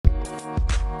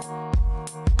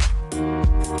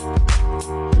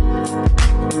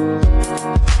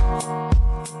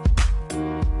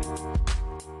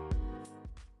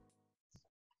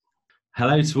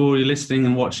Hello to all you listening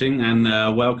and watching, and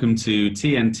welcome to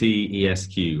TNT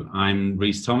ESQ. I'm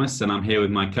Rhys Thomas, and I'm here with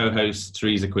my co-host,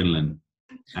 Teresa Quinlan.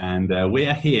 And we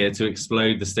are here to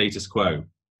explode the status quo.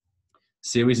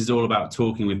 Series is all about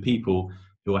talking with people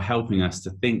who are helping us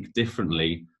to think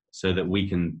differently so that we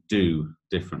can do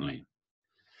differently.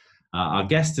 Our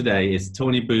guest today is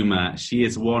Tonya Boomer. She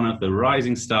is one of the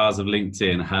rising stars of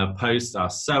LinkedIn. Her posts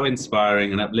are so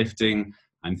inspiring and uplifting.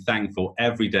 I'm thankful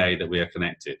every day that we are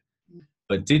connected.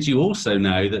 But did you also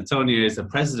know that Tonya is the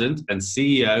president and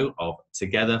CEO of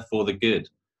Together for the Good,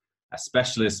 a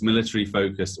specialist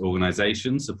military-focused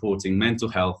organization supporting mental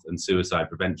health and suicide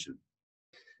prevention?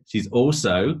 She's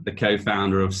also the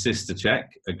co-founder of Sister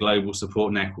Check, a global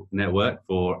support network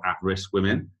for at-risk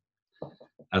women,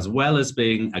 as well as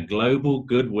being a global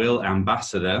goodwill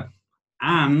ambassador,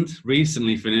 and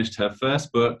recently finished her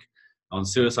first book on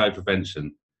suicide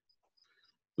prevention.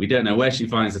 We don't know where she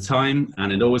finds the time,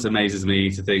 and it always amazes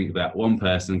me to think that one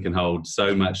person can hold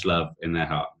so much love in their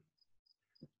heart.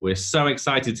 We're so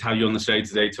excited to have you on the show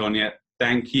today, Tonya.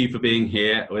 Thank you for being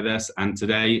here with us, and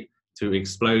today to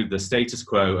explode the status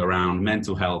quo around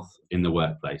mental health in the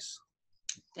workplace.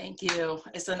 Thank you.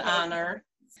 It's an honor.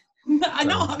 I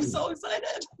know, I'm so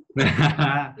excited.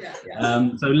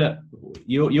 So look,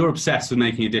 you're obsessed with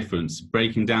making a difference,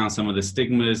 breaking down some of the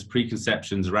stigmas,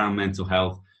 preconceptions around mental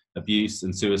health, abuse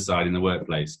and suicide in the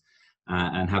workplace,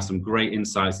 and have some great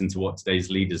insights into what today's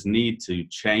leaders need to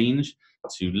change,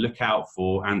 to look out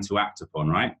for and to act upon,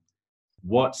 right?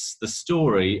 What's the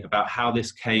story about how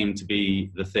this came to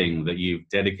be the thing that you've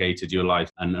dedicated your life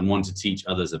and want to teach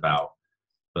others about?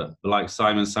 But like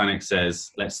Simon Sinek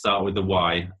says, let's start with the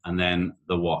why and then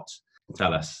the what.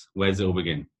 Tell us, where does it all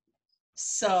begin?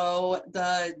 So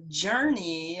the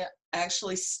journey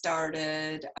actually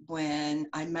started when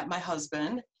I met my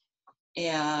husband,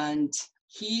 and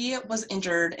he was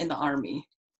injured in the Army.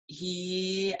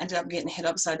 He ended up getting hit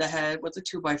upside the head with a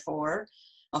 2x4.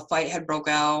 A fight had broke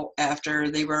out after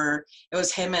it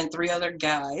was him and 3 other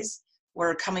guys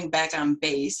were coming back on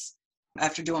base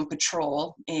after doing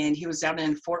patrol, and he was down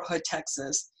in Fort Hood,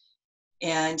 Texas.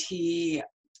 And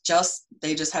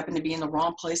they just happened to be in the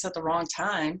wrong place at the wrong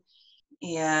time.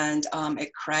 And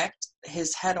it cracked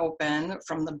his head open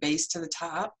from the base to the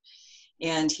top,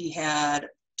 and he had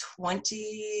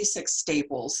 26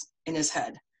 staples in his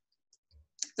head.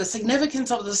 The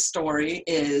significance of the story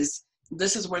is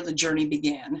this is where the journey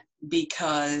began,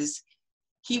 because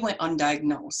he went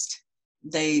undiagnosed.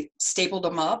 They stapled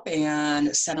him up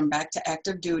and sent him back to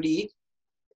active duty.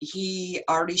 He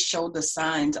already showed the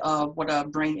signs of what a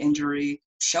brain injury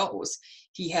shows.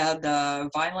 He had the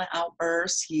violent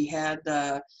outbursts, he had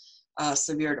the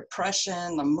severe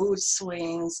depression, the mood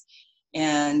swings.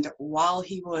 And while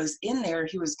he was in there,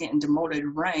 he was getting demoted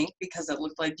rank because it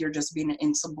looked like you're just being an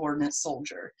insubordinate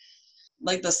soldier.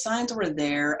 Like, the signs were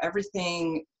there,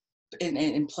 everything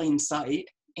in plain sight,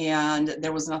 and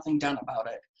there was nothing done about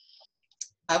it.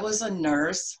 I was a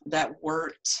nurse that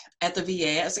worked at the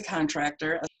VA as a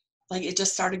contractor. Like, it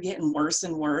just started getting worse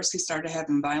and worse. He started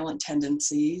having violent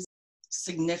tendencies,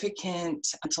 significant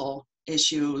mental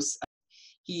issues.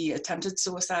 He attempted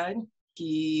suicide.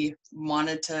 He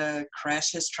wanted to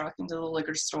crash his truck into the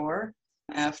liquor store.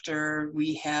 After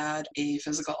we had a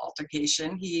physical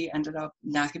altercation, he ended up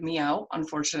knocking me out,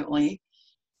 unfortunately.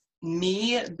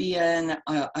 Me being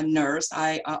a nurse,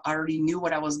 I already knew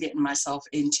what I was getting myself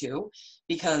into,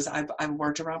 because I've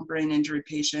worked around brain injury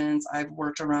patients. I've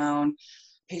worked around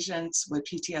patients with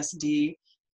PTSD.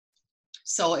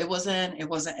 So it wasn't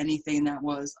anything that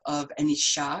was of any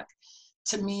shock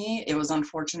to me. It was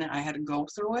unfortunate I had to go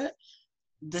through it.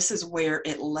 This is where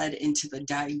it led into the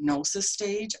diagnosis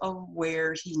stage of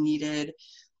where he needed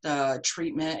the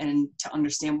treatment and to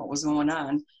understand what was going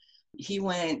on. He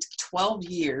went 12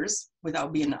 years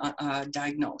without being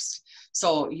diagnosed.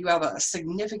 So you have a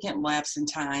significant lapse in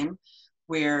time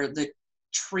where the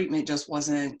treatment just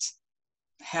wasn't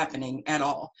happening at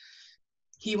all.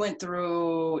 He went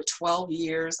through 12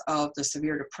 years of the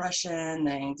severe depression,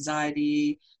 the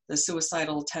anxiety, the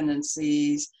suicidal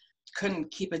tendencies, couldn't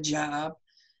keep a job.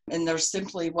 And there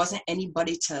simply wasn't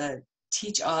anybody to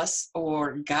teach us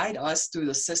or guide us through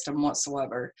the system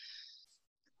whatsoever.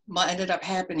 What ended up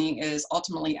happening is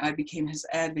ultimately I became his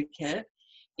advocate,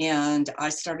 and I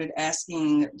started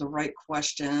asking the right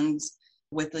questions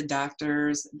with the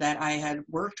doctors that I had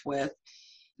worked with.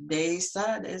 They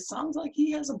said, it sounds like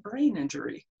he has a brain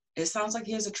injury. It sounds like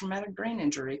he has a traumatic brain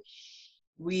injury.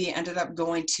 We ended up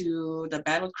going to the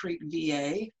Battle Creek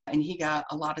VA, and he got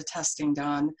a lot of testing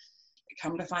done.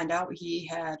 Come to find out, he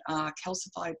had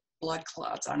calcified blood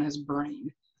clots on his brain.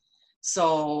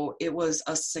 So it was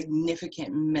a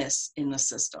significant miss in the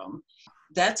system.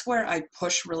 That's where I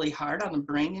push really hard on the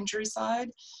brain injury side,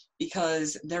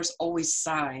 because there's always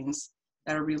signs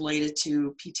that are related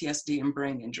to PTSD and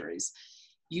brain injuries.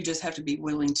 You just have to be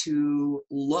willing to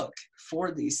look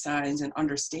for these signs and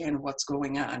understand what's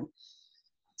going on.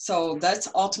 So that's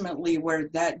ultimately where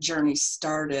that journey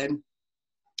started.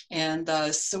 And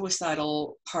the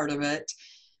suicidal part of it,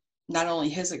 not only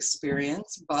his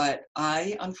experience, but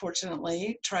I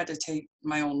unfortunately tried to take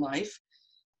my own life.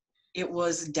 It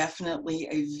was definitely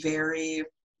a very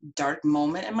dark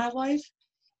moment in my life,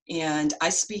 and I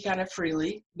speak on it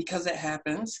freely because it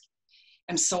happens.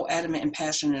 I'm so adamant and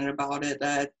passionate about it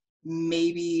that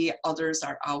maybe others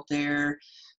are out there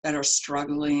that are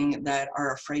struggling, that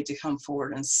are afraid to come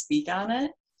forward and speak on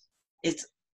it.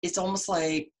 It's almost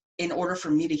like, in order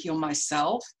for me to heal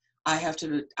myself, I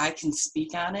can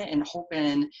speak on it and hope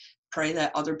and pray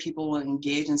that other people will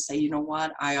engage and say, you know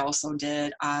what, I also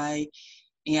did. I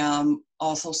am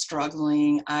also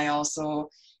struggling. I also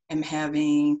am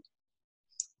having,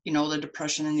 the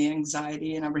depression and the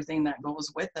anxiety and everything that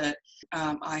goes with it.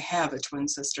 I have a twin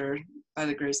sister, by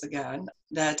the grace of God,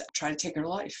 that tried to take her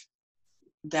life.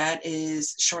 That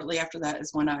is, shortly after that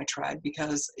is when I tried,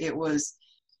 because it was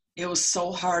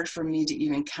so hard for me to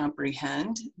even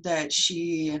comprehend that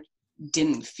she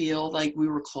didn't feel like we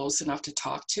were close enough to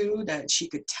talk to, that she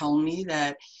could tell me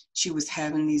that she was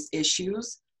having these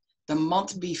issues. The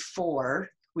month before,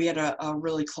 we had a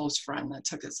really close friend that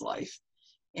took his life,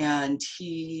 and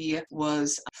he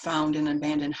was found in an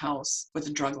abandoned house with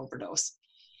a drug overdose.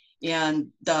 And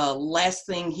the last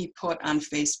thing he put on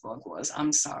Facebook was,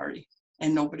 "I'm sorry,"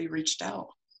 and nobody reached out.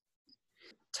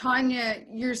 Tanya,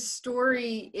 your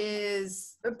story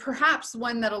is perhaps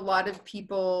one that a lot of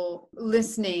people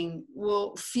listening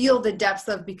will feel the depths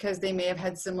of, because they may have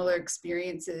had similar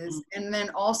experiences. Mm-hmm. And then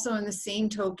also, in the same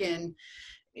token,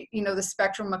 the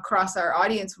spectrum across our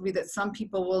audience will be that some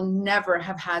people will never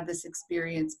have had this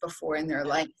experience before in their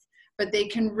life, but they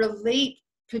can relate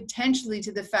potentially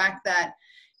to the fact that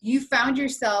you found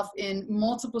yourself in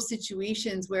multiple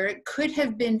situations where it could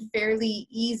have been fairly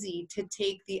easy to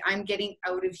take the "I'm getting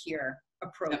out of here"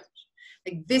 approach. Yep.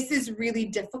 Like, this is really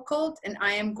difficult and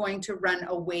I am going to run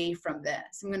away from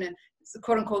this. I'm going to,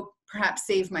 quote unquote, perhaps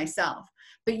save myself.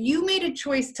 But you made a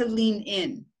choice to lean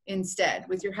in instead.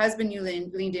 With your husband, you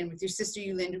leaned in. With your sister,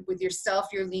 you leaned in. With yourself,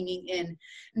 you're leaning in.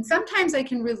 And sometimes I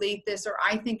can relate this, or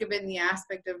I think of it in the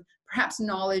aspect of perhaps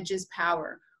knowledge is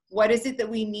power. What is it that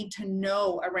we need to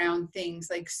know around things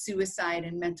like suicide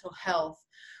and mental health?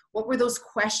 What were those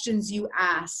questions you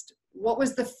asked? What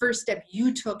was the first step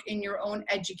you took in your own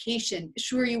education?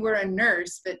 Sure, you were a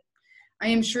nurse, but I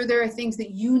am sure there are things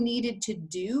that you needed to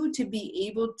do to be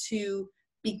able to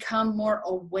become more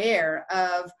aware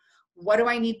of, what do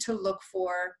I need to look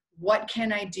for? What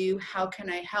can I do? How can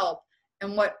I help?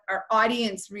 And what our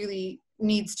audience really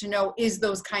needs to know is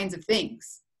those kinds of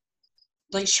things.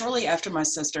 Like, shortly after my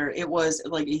sister, it was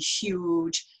like a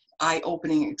huge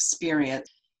eye-opening experience.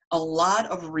 A lot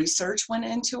of research went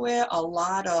into it, a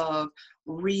lot of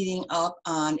reading up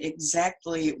on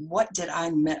exactly what did I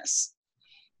miss.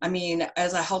 I mean,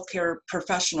 as a healthcare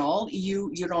professional,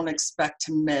 you don't expect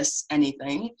to miss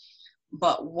anything,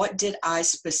 but what did I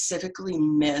specifically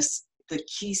miss? The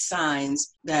key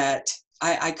signs that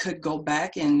I could go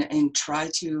back and try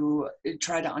to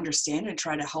understand and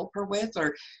try to help her with,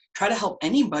 or try to help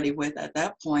anybody with at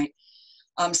that point.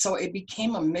 So it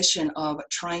became a mission of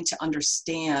trying to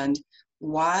understand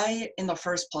why in the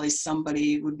first place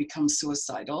somebody would become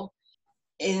suicidal.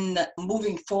 In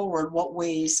moving forward, what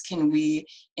ways can we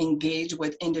engage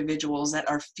with individuals that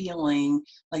are feeling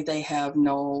like they have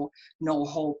no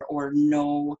hope or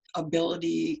no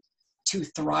ability to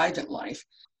thrive in life?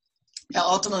 It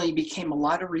ultimately became a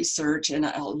lot of research and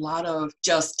a lot of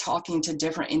just talking to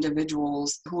different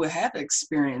individuals who have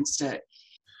experienced it.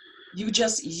 You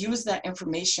just use that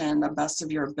information the best of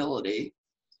your ability.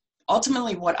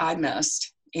 Ultimately, what I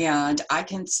missed, and I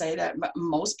can say that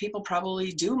most people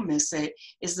probably do miss it,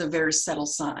 is the very subtle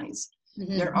signs.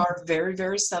 Mm-hmm. There are very,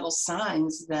 very subtle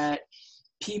signs that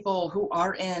people who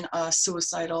are in a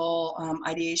suicidal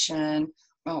ideation,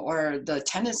 or the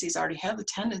tendencies, already have the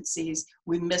tendencies,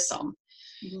 we miss them.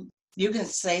 Mm-hmm. You can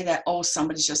say that, oh,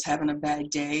 somebody's just having a bad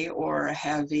day, or they're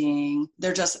having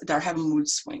mood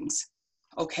swings.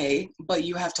 Okay, but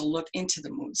you have to look into the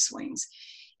mood swings.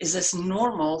 Is this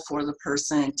normal for the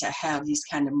person to have these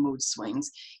kind of mood swings?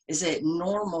 Is it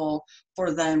normal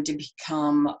for them to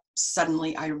become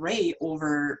suddenly irate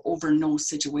over no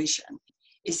situation?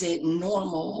 is it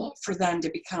normal for them to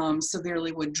become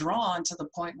severely withdrawn to the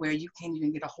point where you can't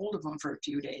even get a hold of them for a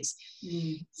few days?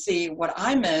 See, what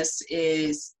I miss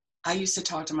is I used to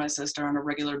talk to my sister on a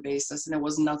regular basis, and it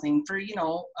was nothing for,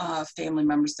 family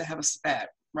members to have a spat,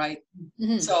 right?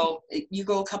 So you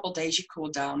go a couple days, you cool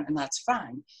down, and that's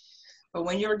fine. But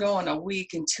when you're going a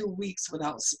week and 2 weeks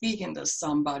without speaking to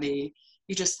somebody,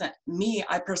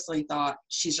 I personally thought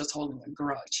she's just holding a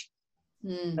grudge.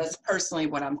 That's personally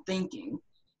what I'm thinking.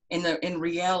 In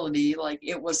reality, like,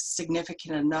 it was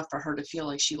significant enough for her to feel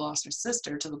like she lost her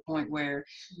sister, to the point where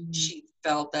she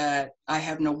felt that I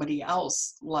have nobody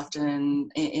else left in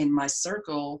my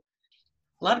circle.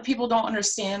 A lot of people don't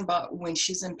understand, but when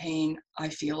she's in pain, I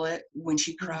feel it. When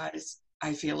she cries,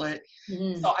 I feel it.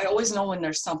 So I always know when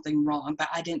there's something wrong, but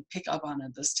I didn't pick up on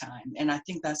it this time. And I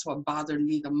think that's what bothered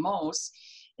me the most,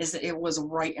 is that it was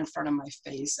right in front of my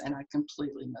face and I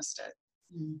completely missed it.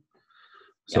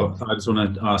 So I just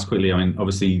want to ask quickly, I mean,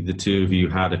 obviously the two of you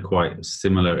had a quite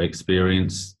similar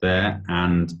experience there,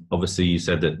 and obviously you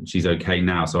said that she's okay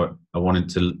now. So I wanted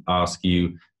to ask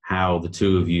you how the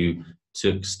two of you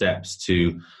took steps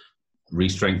to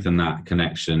re-strengthen that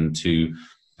connection, to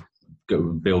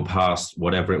build past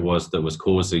whatever it was that was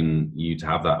causing you to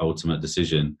have that ultimate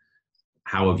decision.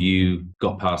 How have you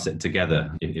got past it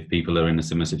together? If people are in a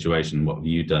similar situation, what have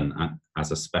you done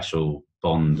as a special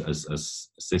bond as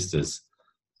sisters?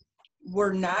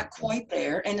 We're not quite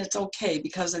there, and it's okay,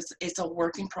 because it's a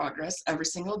work in progress every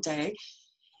single day.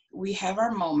 We have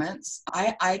our moments.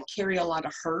 I carry a lot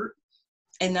of hurt,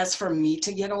 and that's for me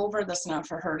to get over. That's not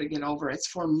for her to get over. It's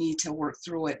for me to work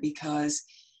through it, because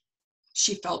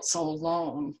she felt so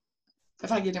alone.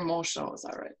 If I get emotional, is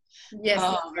that right? Yes,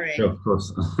 right. Sure, of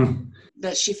course.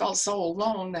 That she felt so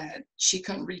alone that she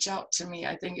couldn't reach out to me,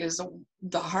 I think, is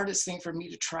the hardest thing for me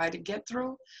to try to get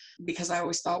through, because I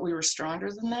always thought we were stronger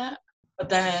than that. But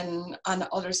then on the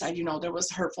other side, there was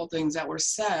hurtful things that were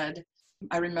said.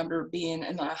 I remember being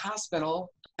in the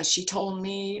hospital, and she told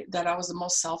me that I was the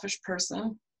most selfish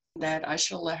person, that I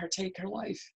should let her take her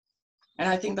life. And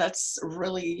I think that's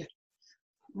really,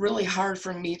 really hard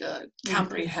for me to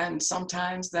comprehend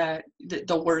sometimes, that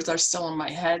the words are still in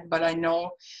my head, but I know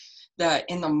that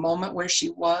in the moment where she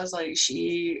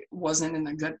wasn't in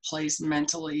a good place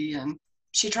mentally, and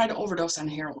she tried to overdose on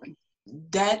heroin.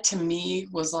 That to me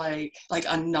was like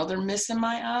another miss in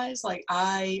my eyes. Like,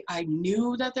 I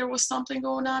knew that there was something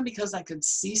going on, because I could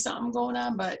see something going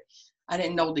on, but I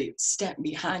didn't know the extent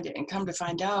behind it. And come to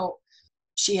find out,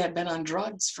 she had been on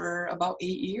drugs for about 8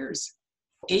 years.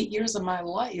 8 years of my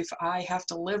life I have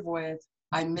to live with.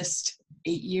 I missed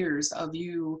 8 years of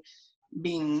you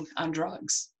being on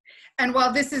drugs. And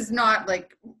while this is not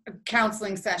like a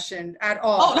counseling session at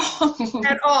all, no.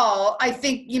 at all, I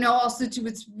think, also too,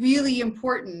 it's really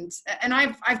important. And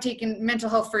I've taken mental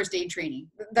health first aid training.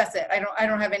 That's it. I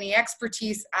don't have any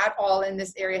expertise at all in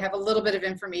this area. I have a little bit of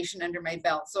information under my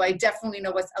belt. So I definitely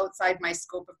know what's outside my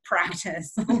scope of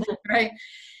practice, right?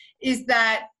 Is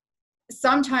that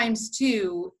sometimes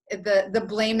too, the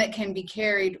blame that can be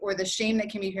carried, or the shame that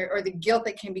can be carried, or the guilt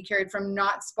that can be carried from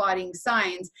not spotting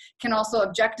signs, can also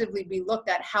objectively be looked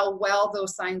at how well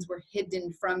those signs were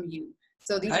hidden from you.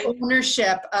 So the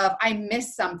ownership of I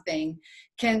missed something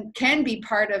can be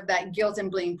part of that guilt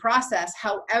and blame process.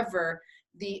 However,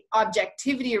 the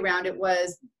objectivity around it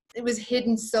was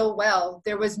hidden so well.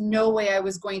 There was no way I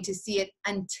was going to see it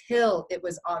until it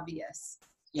was obvious.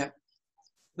 Yep.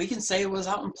 We can say it was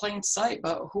out in plain sight,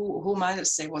 but who am I to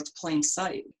say what's plain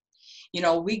sight?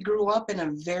 We grew up in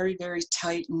a very, very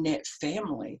tight-knit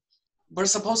family. We're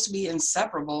supposed to be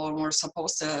inseparable, and we're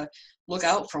supposed to look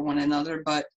out for one another,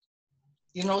 but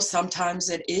sometimes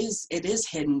it is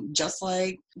hidden, just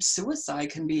like suicide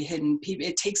can be hidden.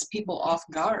 It takes people off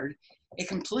guard. It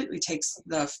completely takes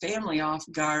the family off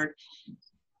guard.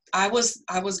 I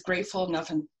was grateful enough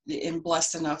and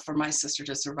blessed enough for my sister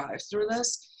to survive through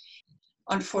this.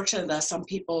 Unfortunately, that some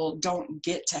people don't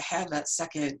get to have that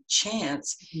second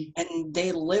chance, and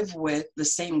they live with the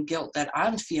same guilt that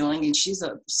I'm feeling, and she's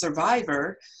a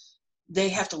survivor. They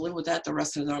have to live with that the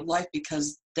rest of their life,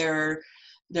 because they're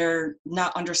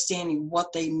not understanding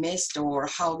what they missed or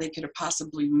how they could have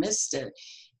possibly missed it.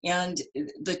 And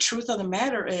the truth of the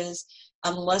matter is,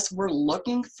 unless we're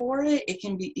looking for it, it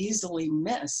can be easily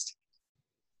missed.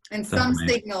 And some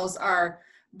signals are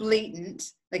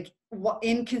blatant, like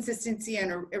inconsistency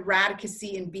and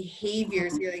erraticacy in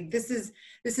behaviors. You're like, this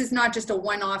is not just a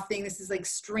one-off thing. This is like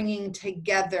stringing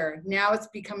together. Now it's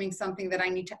becoming something that I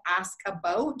need to ask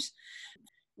about.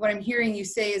 What I'm hearing you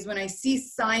say is, when I see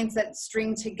signs that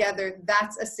string together,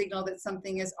 that's a signal that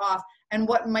something is off. And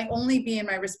what might only be in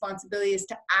my responsibility is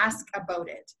to ask about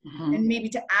it. Mm-hmm. And maybe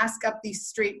to ask up these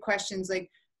straight questions like,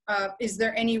 is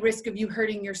there any risk of you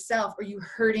hurting yourself or you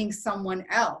hurting someone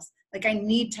else? Like, I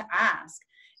need to ask.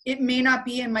 It may not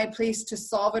be in my place to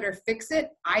solve it or fix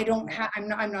it. I'm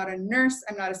not a nurse.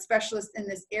 I'm not a specialist in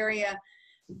this area,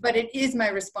 but it is my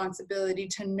responsibility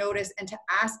to notice and to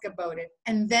ask about it.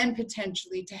 And then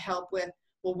potentially to help with,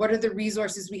 well, what are the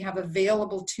resources we have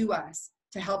available to us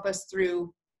to help us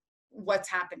through what's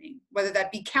happening, whether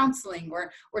that be counseling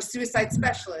or suicide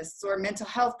specialists or mental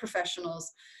health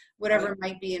professionals, whatever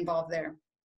might be involved there.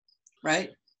 Right.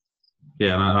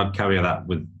 Yeah, and I'd caveat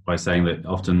that by saying that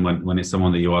often when it's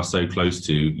someone that you are so close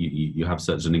to, you have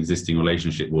such an existing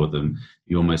relationship with them,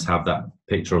 you almost have that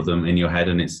picture of them in your head,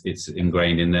 and it's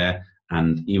ingrained in there.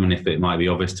 And even if it might be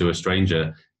obvious to a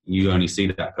stranger, you only see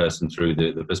that person through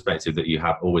the perspective that you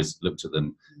have always looked at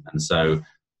them. And so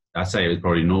I'd say it was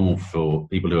probably normal for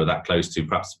people who are that close to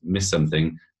perhaps miss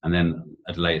something, and then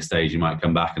at a later stage you might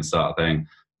come back and start saying,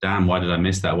 damn, why did I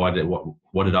miss that? What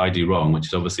did I do wrong? Which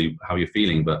is obviously how you're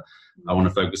feeling, but I want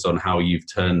to focus on how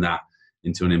you've turned that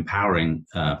into an empowering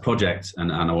project,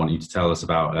 and I want you to tell us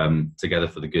about Together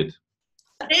for the Good.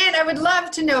 And I would love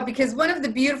to know, because one of the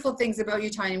beautiful things about you,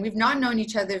 Tanya, we've not known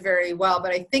each other very well,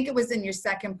 but I think it was in your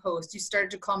second post, you started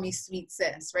to call me Sweet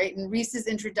Sis, right? And Reese's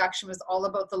introduction was all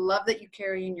about the love that you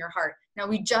carry in your heart. Now,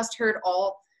 we just heard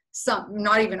some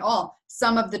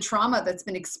of the trauma that's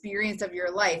been experienced of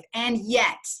your life, and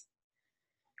yet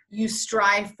you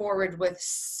strive forward with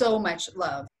so much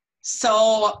love.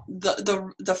 So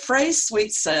the phrase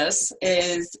 "sweet sis"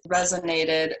 is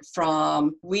resonated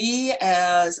from, we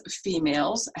as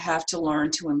females have to learn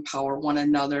to empower one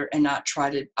another and not try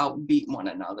to outbeat one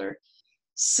another.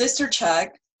 Sister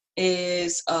Check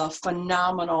is a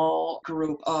phenomenal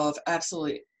group of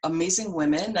absolutely amazing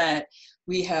women that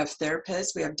we have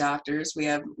therapists, we have doctors, we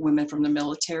have women from the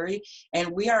military, and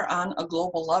we are on a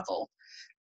global level.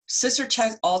 Sister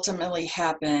Check ultimately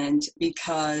happened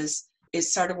because it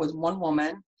started with one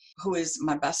woman who is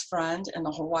my best friend in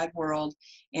the whole wide world,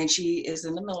 and she is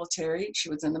in the military. She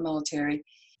was in the military.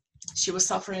 She was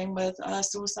suffering with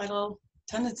suicidal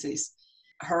tendencies.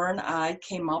 Her and I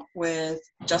came up with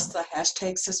just the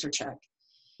hashtag Sister Check.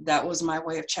 That was my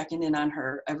way of checking in on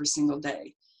her every single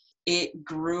day. It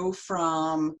grew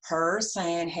from her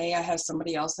saying, hey, I have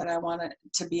somebody else that I want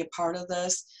to be a part of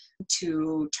this,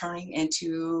 to turning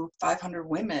into 500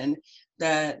 women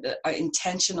that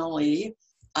intentionally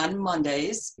on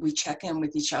Mondays, we check in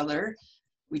with each other.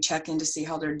 We check in to see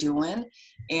how they're doing.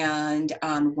 And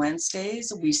on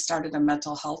Wednesdays, we started a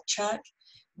mental health check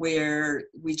where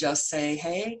we just say,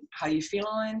 hey, how you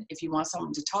feeling? If you want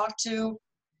someone to talk to,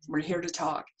 we're here to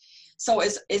talk. So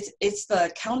it's the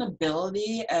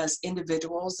accountability as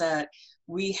individuals that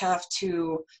we have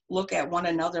to look at one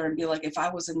another and be like, if I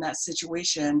was in that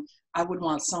situation, I would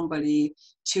want somebody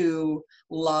to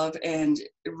love and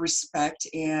respect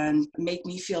and make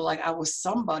me feel like I was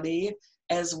somebody,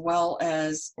 as well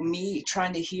as me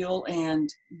trying to heal and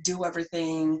do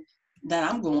everything that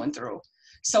I'm going through.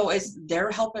 So they're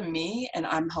helping me and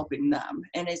I'm helping them.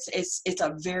 And it's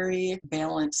a very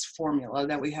balanced formula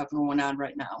that we have going on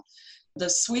right now. The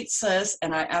Sweet Sis,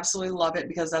 and I absolutely love it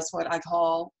because that's what I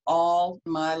call all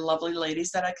my lovely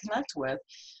ladies that I connect with.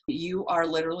 You are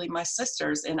literally my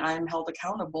sisters, and I am held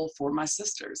accountable for my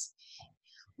sisters.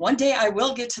 One day I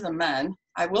will get to the men.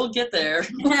 I will get there.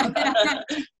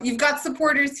 You've got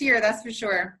supporters here, that's for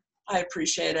sure. I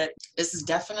appreciate it. This is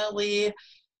definitely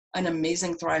an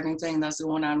amazing, thriving thing that's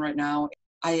going on right now.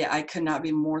 I could not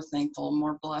be more thankful,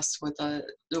 more blessed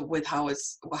with how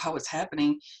it's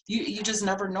happening. You just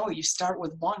never know. You start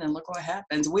with one and look what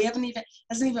happens.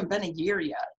 Hasn't even been a year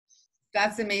yet.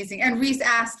 That's amazing. And Reese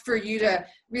asked for you to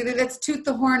really, let's toot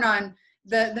the horn on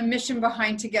the mission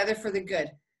behind Together for the Good.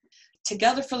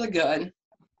 Together for the Good.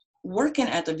 Working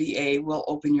at the VA will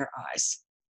open your eyes.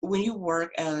 When you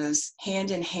work as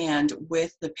hand in hand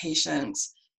with the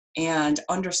patients and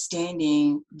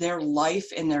understanding their life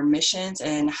and their missions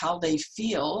and how they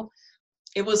feel,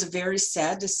 it was very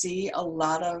sad to see a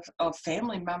lot of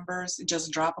family members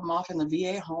just drop them off in the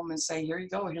VA home and say, here you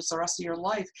go, here's the rest of your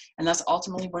life. And that's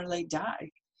ultimately where they die.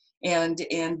 And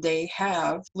they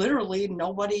have literally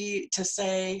nobody to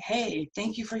say, hey,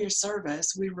 thank you for your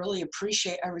service. We really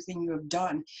appreciate everything you have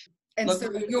done. And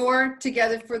so your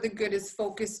Together for the Good is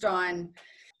focused on?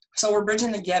 So we're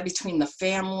bridging the gap between the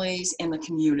families and the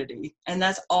community. And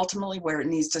that's ultimately where it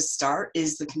needs to start,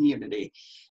 is the community.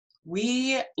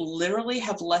 We literally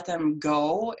have let them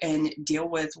go and deal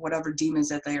with whatever demons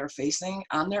that they are facing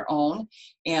on their own.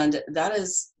 And that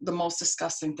is the most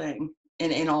disgusting thing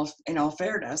in all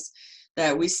fairness.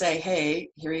 that we say, hey,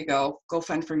 here you go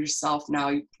fend for yourself now.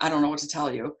 I don't know what to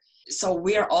tell you. So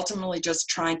we are ultimately just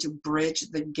trying to bridge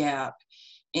the gap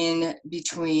in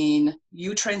between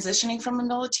you transitioning from the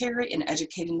military and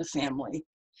educating the family.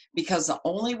 Because the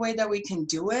only way that we can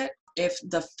do it, if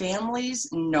the families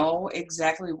know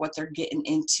exactly what they're getting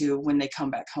into when they come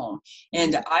back home.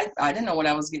 And I didn't know what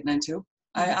I was getting into.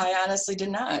 I honestly did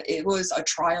not. It was a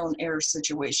trial and error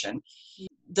situation.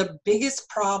 The biggest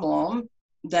problem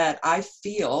that I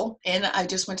feel, and I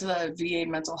just went to the VA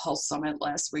Mental Health Summit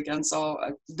last weekend, so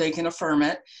they can affirm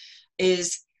it,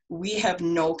 is we have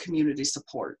no community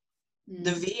support.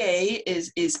 The VA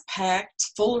is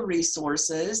packed full of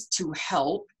resources to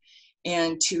help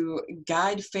and to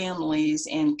guide families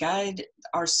and guide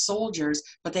our soldiers,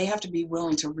 but they have to be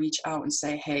willing to reach out and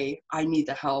say, hey, I need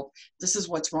the help. This is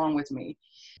what's wrong with me.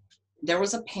 There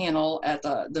was a panel at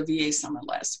the VA Summit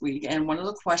last week, and one of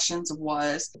the questions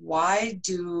was, why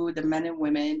do the men and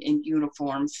women in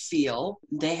uniform feel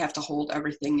they have to hold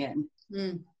everything in?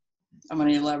 I'm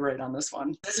going to elaborate on this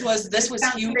one. This was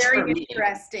huge for me.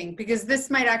 Interesting, because this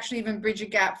might actually even bridge a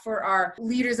gap for our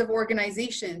leaders of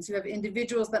organizations who have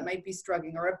individuals that might be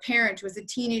struggling, or a parent who is a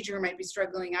teenager who might be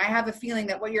struggling. I have a feeling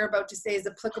that what you're about to say is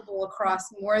applicable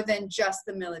across more than just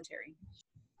the military.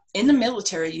 In the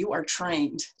military, you are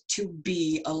trained to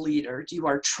be a leader. You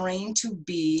are trained to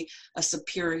be a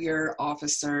superior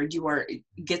officer. You are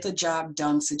get the job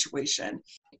done situation.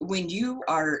 When you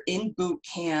are in boot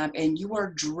camp and you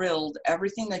are drilled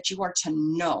everything that you are to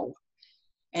know,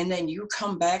 and then you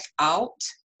come back out,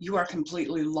 you are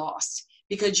completely lost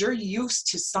because you're used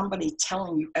to somebody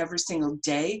telling you every single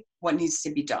day what needs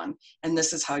to be done. And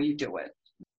this is how you do it.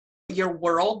 Your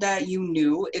world that you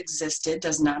knew existed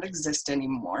does not exist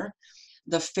anymore.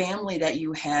 The family that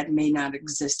you had may not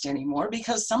exist anymore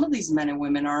because some of these men and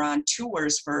women are on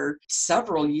tours for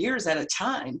several years at a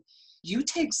time. You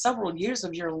take several years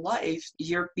of your life,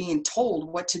 you're being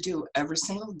told what to do every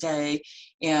single day.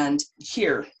 And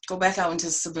here, go back out into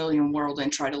the civilian world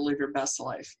and try to live your best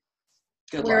life.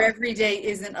 Good Where luck. every day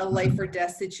isn't a life or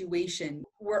death situation.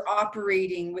 We're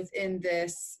operating within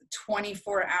this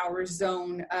 24-hour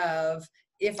zone of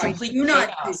if Complete I do not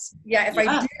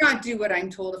I do not do what I'm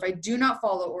told, if I do not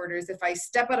follow orders, if I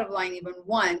step out of line even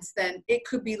once, then it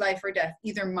could be life or death,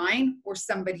 either mine or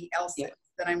somebody else's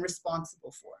that I'm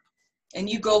responsible for. And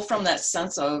you go from that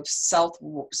sense of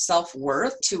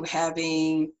self-worth to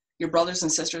having your brothers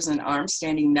and sisters in arms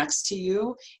standing next to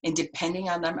you and depending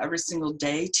on them every single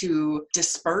day, to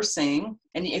dispersing.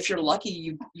 And if you're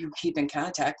lucky, you keep in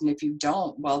contact. And if you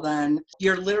don't, well, then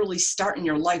you're literally starting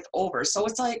your life over. So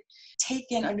it's like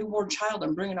taking a newborn child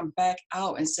and bringing them back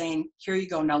out and saying, here you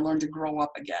go, now learn to grow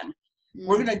up again.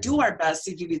 We're going to do our best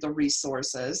to give you the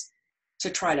resources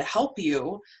to try to help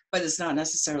you, but it's not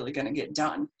necessarily going to get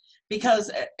done.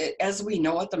 Because as we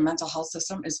know it, the mental health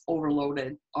system is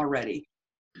overloaded already.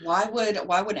 Why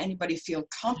would anybody feel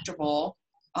comfortable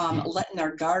letting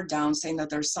their guard down, saying that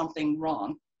there's something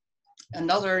wrong?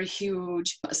 Another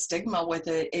huge stigma with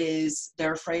it is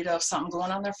they're afraid of something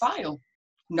going on their file.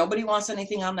 Nobody wants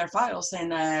anything on their file saying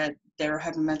that they're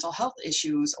having mental health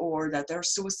issues or that they're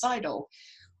suicidal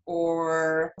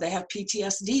or they have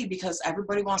PTSD, because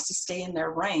everybody wants to stay in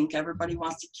their rank. Everybody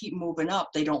wants to keep moving up.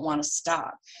 They don't want to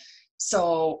stop.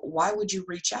 So why would you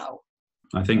reach out?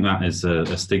 I think that is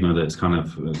a stigma that's kind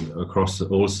of across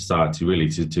all society, really,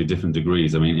 to different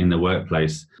degrees. I mean, in the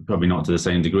workplace, probably not to the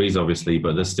same degrees, obviously,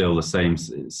 but there's still the same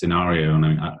scenario. And I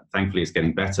mean, thankfully, it's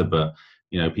getting better. But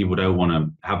people don't want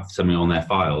to have something on their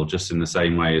file, just in the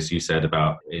same way as you said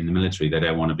about in the military. They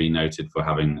don't want to be noted for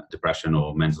having depression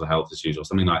or mental health issues or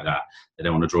something like that. They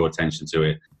don't want to draw attention to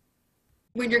it.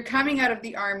 When you're coming out of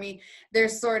the Army,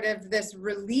 there's sort of this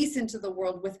release into the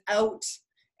world without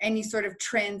any sort of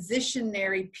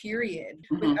transitionary period,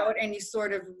 without any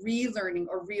sort of relearning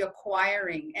or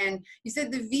reacquiring. And you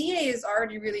said the VA is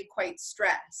already really quite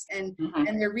stressed and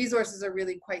their resources are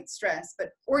really quite stressed.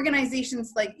 But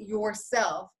organizations like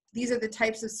yourself, these are the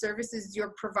types of services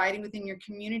you're providing within your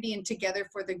community, and Together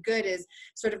for the Good is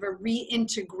sort of a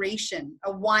reintegration,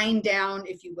 a wind down,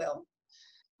 if you will.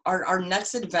 Our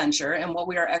next adventure, and what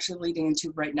we are actually leading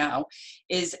into right now,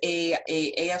 is a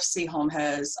AFC home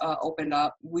has opened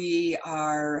up. We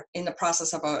are in the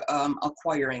process of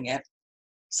acquiring it.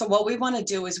 So what we want to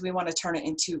do is we want to turn it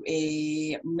into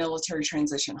a military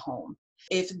transition home.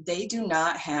 If they do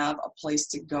not have a place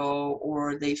to go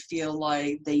or they feel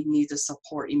like they need the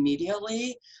support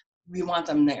immediately, we want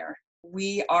them there.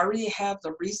 We already have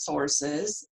the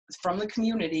resources from the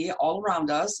community all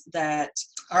around us that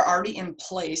are already in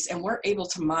place, and we're able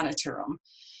to monitor them.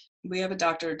 We have a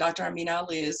doctor, Dr. Amin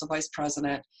Ali is the vice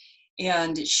president,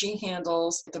 and she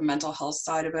handles the mental health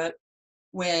side of it.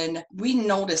 When we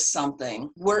notice something,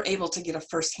 we're able to get a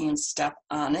firsthand step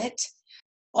on it.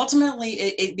 Ultimately,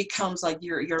 it becomes like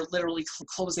you're literally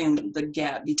closing the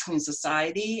gap between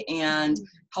society and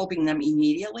helping them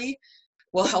immediately.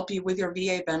 We'll help you with your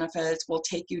VA benefits. We'll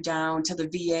take you down to the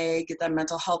VA, get that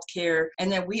mental health care.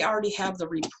 And then we already have the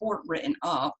report written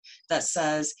up that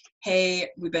says, hey,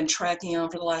 we've been tracking them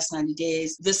for the last 90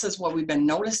 days. This is what we've been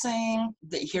noticing.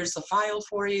 Here's the file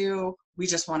for you. We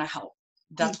just want to help.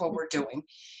 That's what we're doing.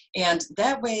 And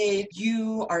that way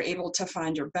you are able to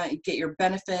find get your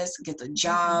benefits, get the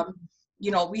job.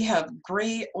 You know, we have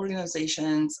great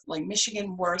organizations like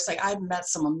Michigan Works. Like, I've met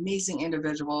some amazing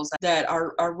individuals that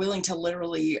are willing to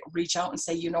literally reach out and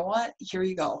say, you know what, here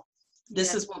you go.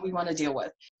 This is what we want to deal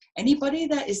with. Anybody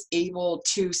that is able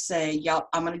to say, yep,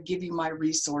 I'm going to give you my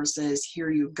resources, here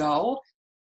you go.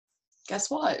 Guess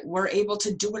what? We're able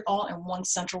to do it all in one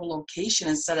central location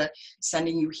instead of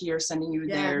sending you here, sending you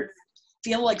there.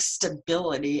 Feel like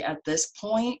stability at this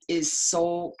point is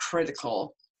so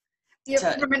critical.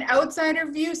 Yeah, from an outsider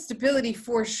view, stability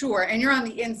for sure. And you're on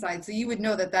the inside, so you would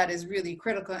know that that is really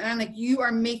critical. And I'm like, you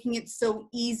are making it so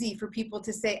easy for people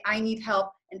to say, I need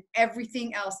help, and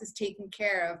everything else is taken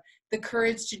care of. The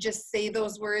courage to just say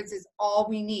those words is all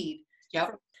we need.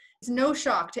 Yep. It's no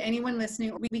shock to anyone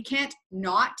listening. We can't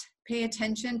not pay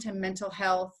attention to mental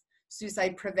health,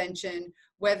 suicide prevention,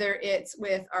 whether it's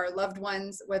with our loved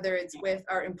ones, whether it's with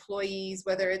our employees,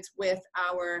 whether it's with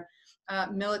our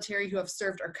military who have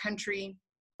served our country.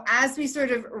 As we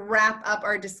sort of wrap up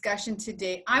our discussion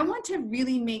today, I want to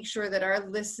really make sure that our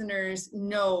listeners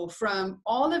know from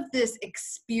all of this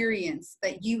experience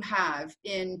that you have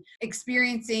in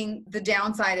experiencing the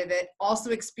downside of it,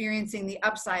 also experiencing the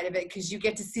upside of it, because you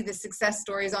get to see the success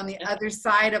stories on the other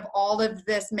side of all of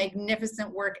this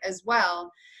magnificent work as well,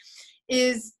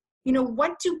 is, you know,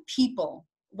 what do people,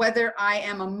 whether I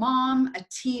am a mom, a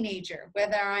teenager,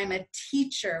 whether I'm a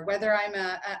teacher, whether I'm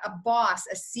a boss,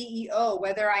 a CEO,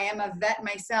 whether I am a vet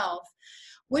myself,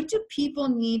 what do people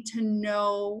need to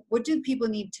know? What do people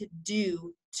need to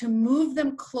do to move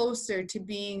them closer to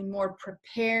being more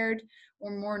prepared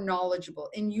or more knowledgeable,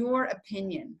 in your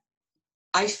opinion?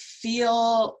 I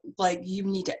feel like you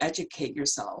need to educate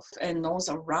yourself and those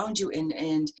around you,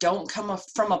 and don't come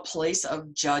from a place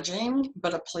of judging,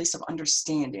 but a place of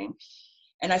understanding.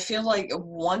 And I feel like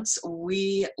once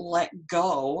we let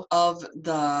go of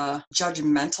the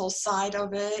judgmental side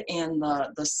of it and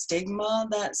the stigma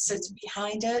that sits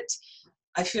behind it,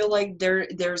 I feel like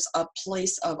there's a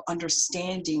place of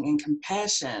understanding and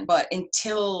compassion. But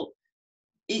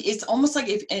it's almost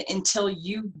like until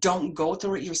you don't go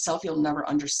through it yourself, you'll never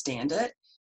understand it.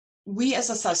 We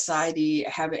as a society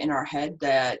have it in our head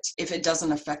that if it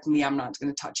doesn't affect me, I'm not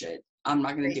going to touch it. I'm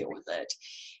not going to deal with it.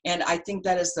 And I think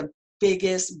that is the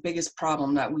biggest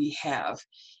problem that we have,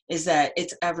 is that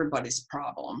it's everybody's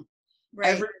problem. Right.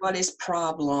 Everybody's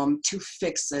problem to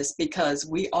fix this, because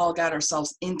we all got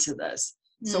ourselves into this.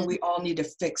 So we all need to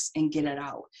fix and get it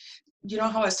out. You know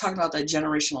how I was talking about that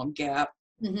generational gap?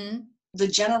 Mm-hmm. The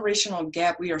generational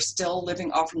gap, we are still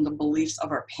living off from the beliefs of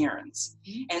our parents.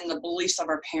 Mm-hmm. And the beliefs of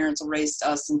our parents raised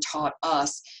us and taught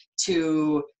us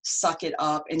to suck it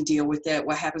up and deal with it.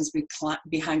 What happens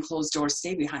behind closed doors,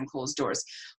 stay behind closed doors.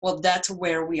 Well, that's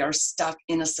where we are stuck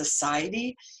in a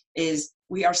society, is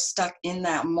we are stuck in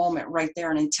that moment right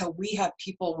there. And until we have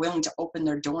people willing to open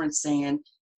their door and saying,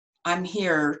 I'm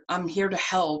here to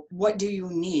help. What do you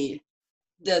need?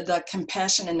 The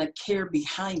compassion and the care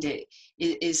behind it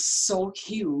is so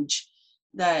huge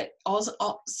that also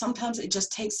sometimes it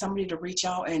just takes somebody to reach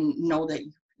out and know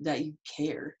that you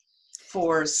care,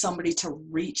 for somebody to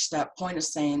reach that point of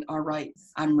saying, all right,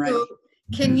 I'm ready. So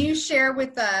can you share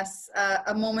with us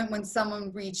a moment when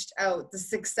someone reached out, the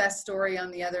success story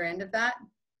on the other end of that?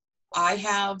 I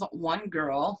have one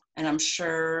girl, and I'm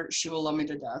sure she will love me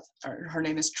to death. Her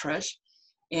name is Trish,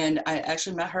 and I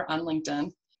actually met her on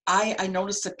LinkedIn. I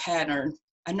noticed a pattern.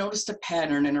 I noticed a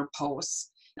pattern in her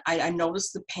posts. I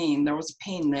noticed the pain. There was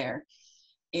pain there.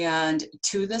 And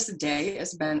to this day,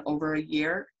 it's been over a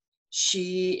year.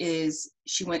 She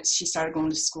started going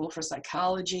to school for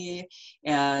psychology,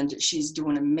 and she's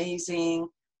doing amazing.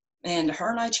 And her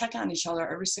and I check on each other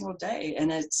every single day.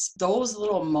 And it's those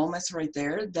little moments right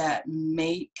there that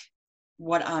make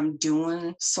what I'm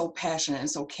doing so passionate and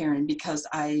so caring, because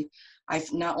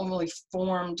I've not only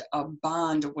formed a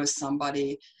bond with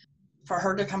somebody, for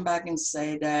her to come back and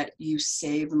say that you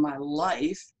saved my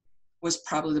life was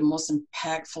probably the most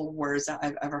impactful words that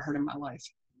I've ever heard in my life.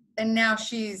 And now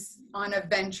she's on a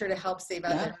venture to help save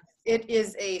others. Yeah. It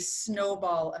is a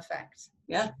snowball effect.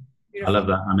 Yeah. I love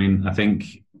that. I mean, I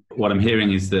think what I'm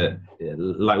hearing is that,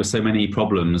 like with so many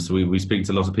problems, we speak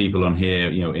to a lot of people on here,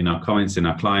 you know, in our comments, in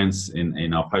our clients,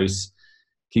 in our posts.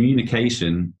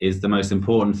 Communication is the most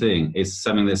important thing. It's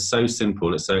something that's so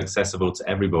simple, it's so accessible to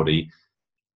everybody,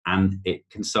 and it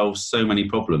can solve so many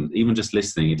problems. Even just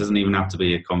listening, it doesn't even have to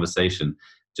be a conversation.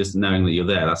 Just knowing that you're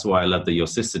there. That's why I love the your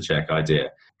sister check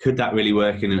idea. Could that really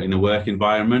work in a work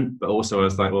environment? But also I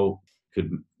was like, well,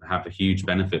 could have a huge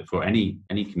benefit for any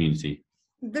community.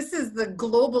 This is the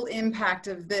global impact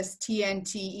of this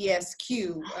TNT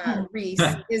ESQ, Reese,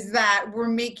 is that we're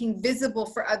making visible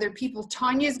for other people.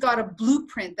 Tanya's got a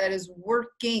blueprint that is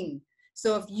working.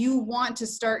 So if you want to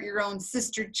start your own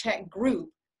sister check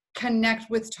group, connect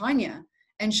with Tanya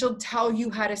and she'll tell you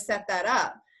how to set that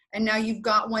up. And now you've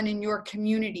got one in your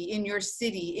community, in your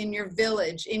city, in your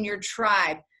village, in your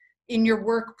tribe, in your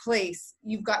workplace.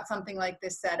 You've got something like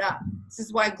this set up. This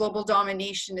is why global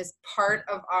domination is part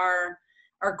of our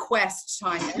quest,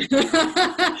 Tanya. And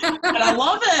I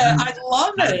love it. I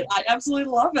love it. I absolutely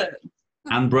love it.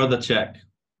 And brother check.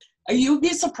 You'd be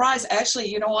surprised. Actually,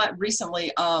 you know what?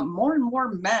 Recently, more and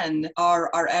more men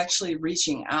are actually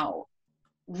reaching out.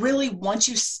 Really, once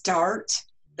you start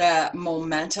that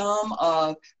momentum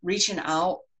of reaching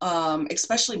out,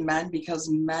 especially men, because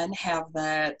men have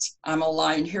that "I'm a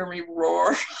lion, hear me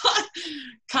roar"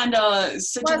 kind of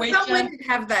situation. Well, some women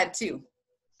have that too.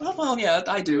 Well, yeah,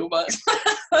 I do, but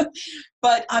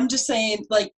but I'm just saying,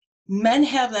 like, men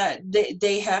have that.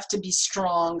 They have to be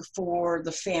strong for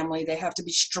the family. They have to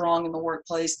be strong in the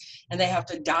workplace, and they have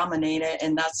to dominate it.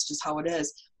 And that's just how it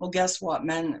is. Well, guess what?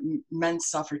 Men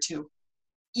suffer too.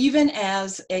 Even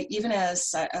as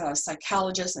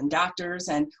psychologists and doctors,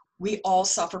 and we all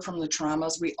suffer from the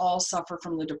traumas. We all suffer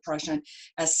from the depression.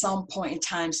 At some point in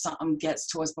time, something gets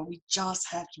to us, but we just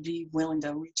have to be willing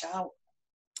to reach out.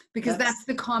 Because that's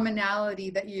the commonality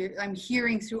that I'm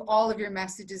hearing through all of your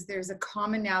messages. There's a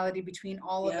commonality between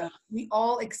all of us. We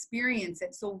all experience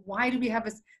it. So why do we have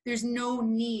there's no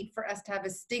need for us to have a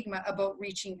stigma about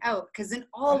reaching out, because in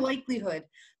all likelihood,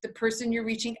 the person you're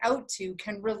reaching out to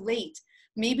can relate,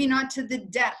 maybe not to the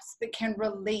depths, but can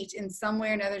relate in some way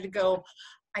or another to go,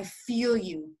 I feel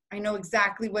you. I know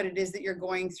exactly what it is that you're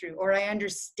going through, or I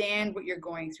understand what you're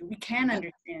going through. We can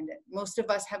understand it. Most of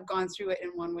us have gone through it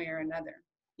in one way or another.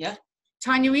 Yeah.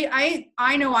 Tanya,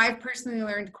 I know I've personally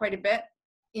learned quite a bit.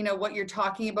 You know, what you're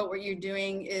talking about, what you're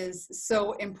doing is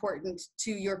so important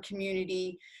to your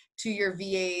community, to your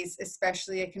VAs,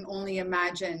 especially. I can only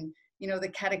imagine, you know, the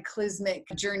cataclysmic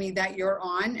journey that you're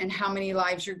on and how many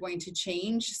lives you're going to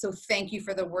change. So thank you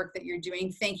for the work that you're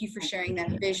doing. Thank you for sharing that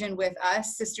vision with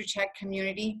us. Sister Check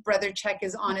community, Brother Check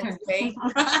is on its way.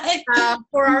 Right.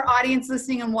 For our audience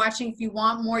listening and watching, if you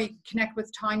want more, you can connect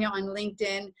with Tanya on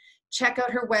LinkedIn. Check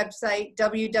out her website,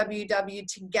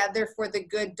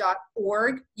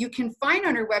 www.togetherforthegood.org. You can find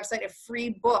on her website a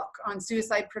free book on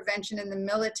suicide prevention in the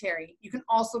military. You can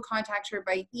also contact her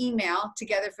by email,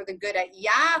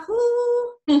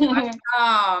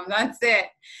 togetherforthegood@yahoo.com. That's it.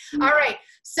 All right.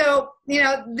 So, you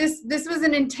know, this was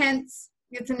an intense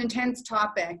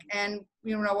topic. And,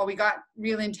 you know, while we got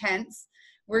real intense,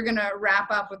 we're going to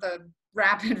wrap up with a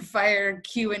rapid fire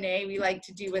Q&A we like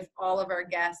to do with all of our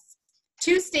guests.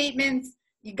 2 statements.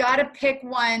 You got to pick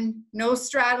one. No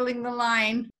straddling the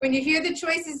line. When you hear the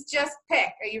choices, just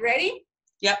pick. Are you ready?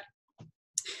 Yep.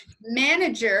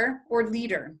 Manager or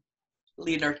leader?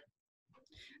 Leader.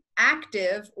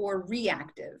 Active or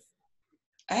reactive?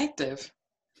 Active.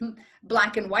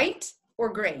 Black and white or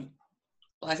gray?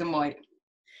 Black and white.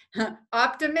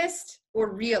 Optimist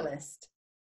or realist?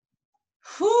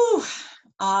 Whew.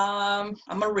 I'm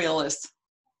a realist.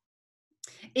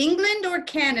 England or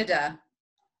Canada?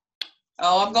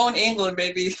 Oh, I'm going England,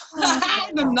 baby.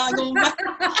 I'm not going back.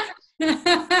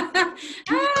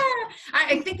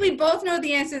 I think we both know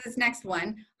the answer to this next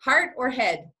one. Heart or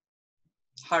head?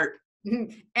 Heart.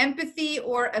 Empathy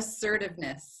or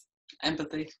assertiveness?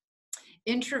 Empathy.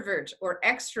 Introvert or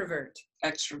extrovert?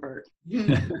 Extrovert.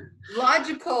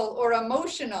 Logical or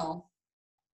emotional?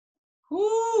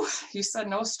 Whew, you said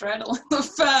no straddling the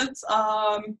fence.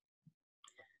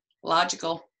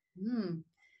 Logical.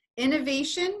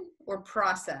 Innovation or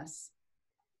process?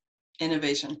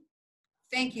 Innovation.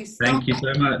 Thank you so much. Thank you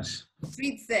so much.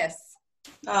 Sweet sis.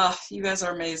 You guys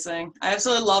are amazing. I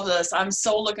absolutely love this. I'm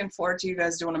so looking forward to you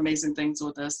guys doing amazing things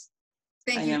with this.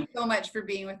 Thank you so much for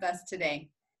being with us today.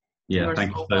 Yeah,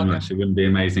 thank you so much. It wouldn't be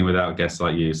amazing without guests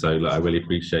like you. So I really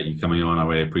appreciate you coming on. I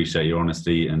really appreciate your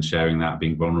honesty and sharing that,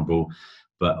 being vulnerable.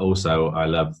 But also, I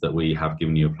love that we have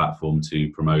given you a platform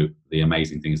to promote the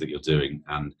amazing things that you're doing.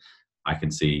 And I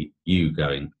can see you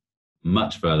going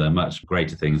much further, much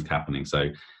greater things happening.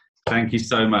 So Thank you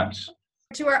so much.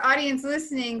 To our audience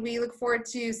listening, we look forward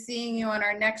to seeing you on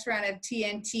our next round of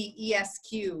TNT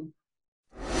ESQ.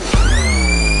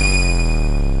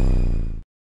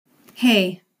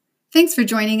 Hey, thanks for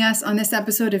joining us on this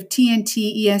episode of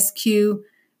TNT ESQ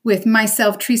with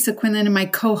myself, Teresa Quinlan, and my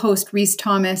co-host, Reese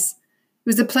Thomas. It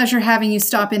was a pleasure having you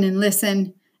stop in and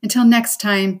listen. Until next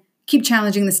time, keep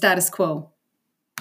challenging the status quo.